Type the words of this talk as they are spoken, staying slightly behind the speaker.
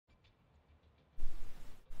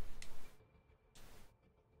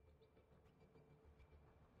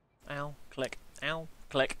Ow, click, ow,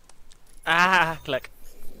 click. Ah, click.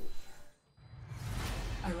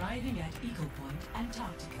 Arriving at Eagle Point,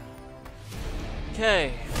 Antarctica.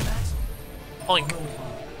 Okay. Oink.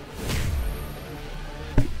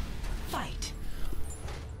 Fight.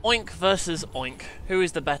 Oink versus Oink. Who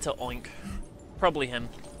is the better Oink? Probably him,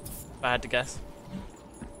 if I had to guess.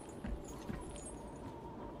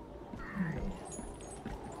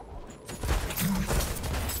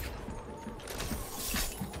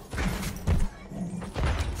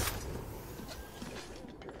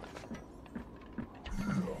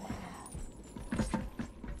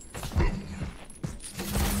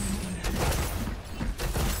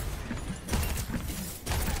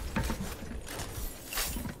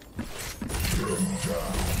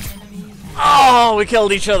 Oh, we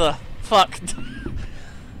killed each other. Fuck.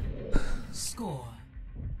 Score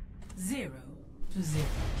 0-0.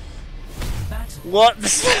 Battle. What?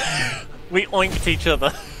 We oinked each other.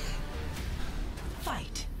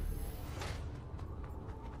 Fight.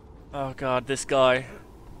 Oh god, this guy.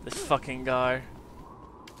 This fucking guy.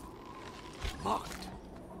 Locked.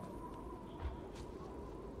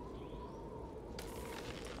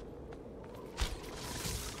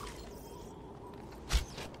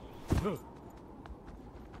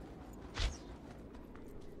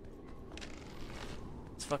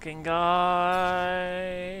 This fucking guy.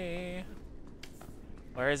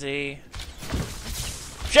 Where is he?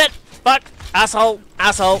 Shit! Fuck! Asshole!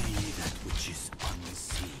 Asshole!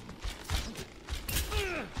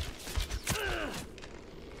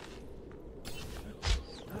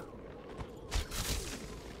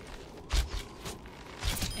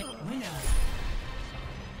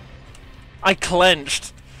 I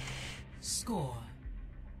clenched. Score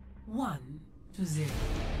 1-0.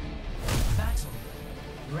 Battle.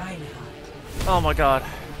 Reinhardt. Oh my god.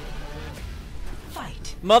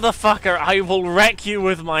 Fight. Motherfucker, I will wreck you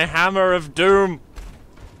with my hammer of doom.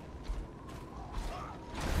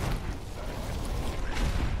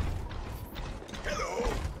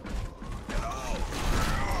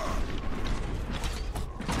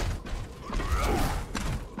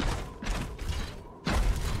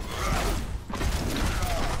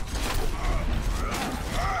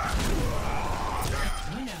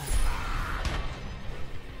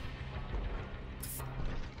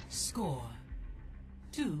 Score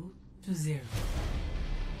 2-0.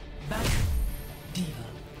 Battle. Diva.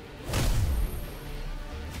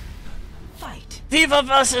 Fight. Diva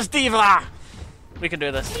versus Diva! We can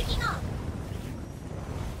do this.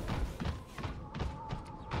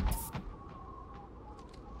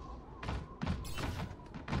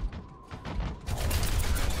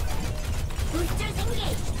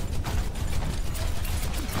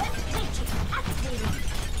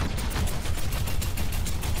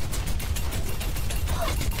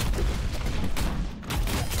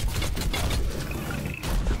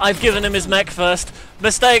 I've given him his mech first.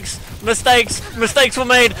 Mistakes! Mistakes! Mistakes were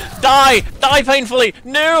made! Die! Die painfully!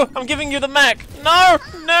 No! I'm giving you the mech! No!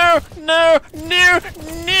 No! No! No!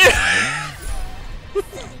 No!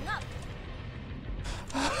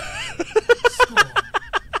 Score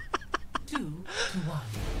 2-1.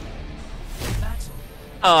 Battle.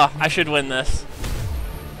 Oh, I should win this.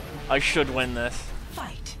 I should win this.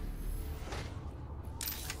 Fight.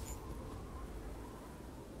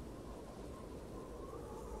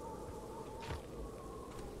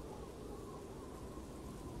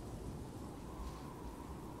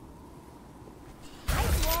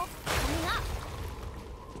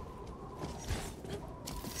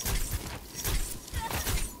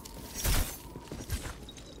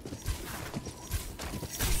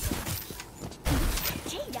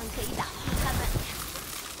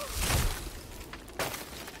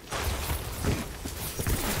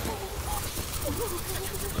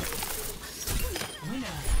 Winner.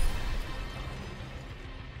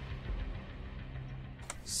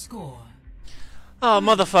 Score. Oh,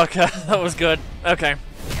 motherfucker. That was good. Okay.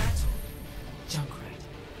 Battle. Junkrat.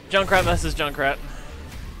 Junkrat versus Junkrat.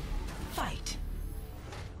 Fight.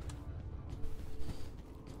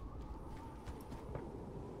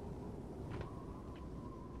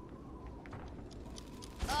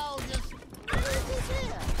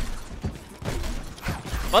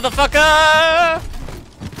 Motherfucker!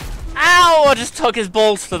 Ow! I just took his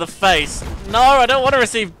balls to the face. No, I don't want to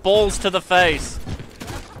receive balls to the face.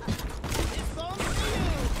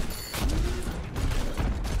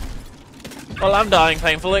 Well, I'm dying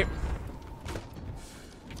painfully.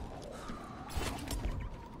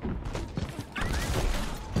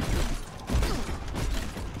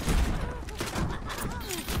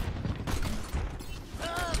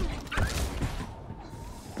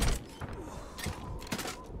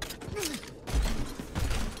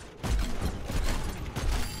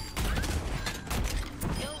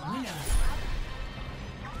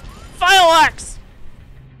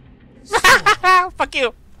 Fuck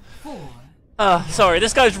you. 4. Sorry,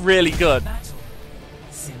 this guy's really good. Battle.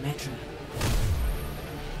 Symmetry.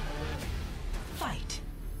 Fight.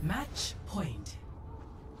 Match point.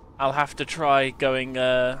 I'll have to try going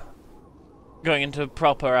into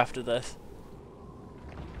proper after this.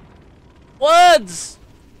 Words!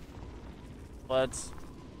 Words.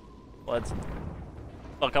 Words.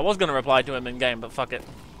 Look, I was gonna reply to him in game, but fuck it.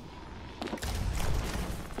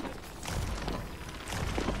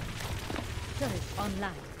 Turret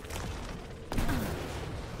online.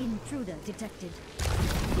 Intruder detected.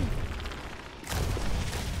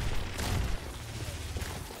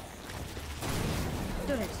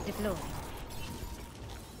 Turret deployed.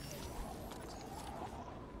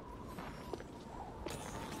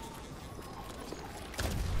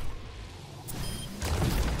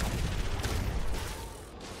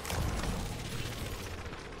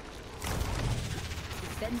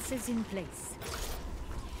 Defenses in place.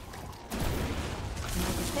 My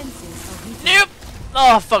defenses are weak. Nope!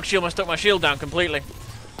 Oh, fuck, she almost took my shield down completely.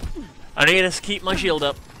 I need to keep my shield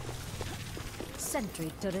up.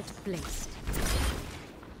 Sentry turret placed.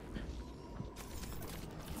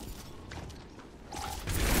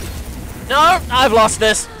 No! I've lost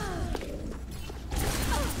this!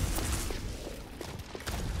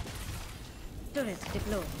 Turret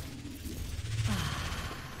deployed.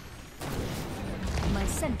 My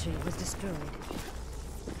sentry was destroyed.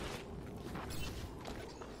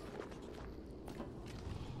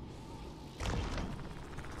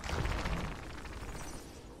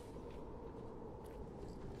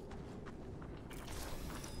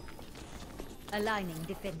 Aligning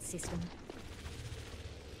defense system.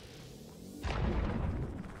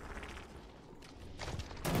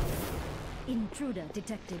 Intruder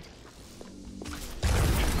detected.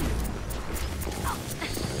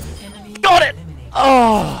 Enemy Got it! eliminated.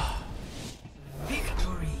 Oh!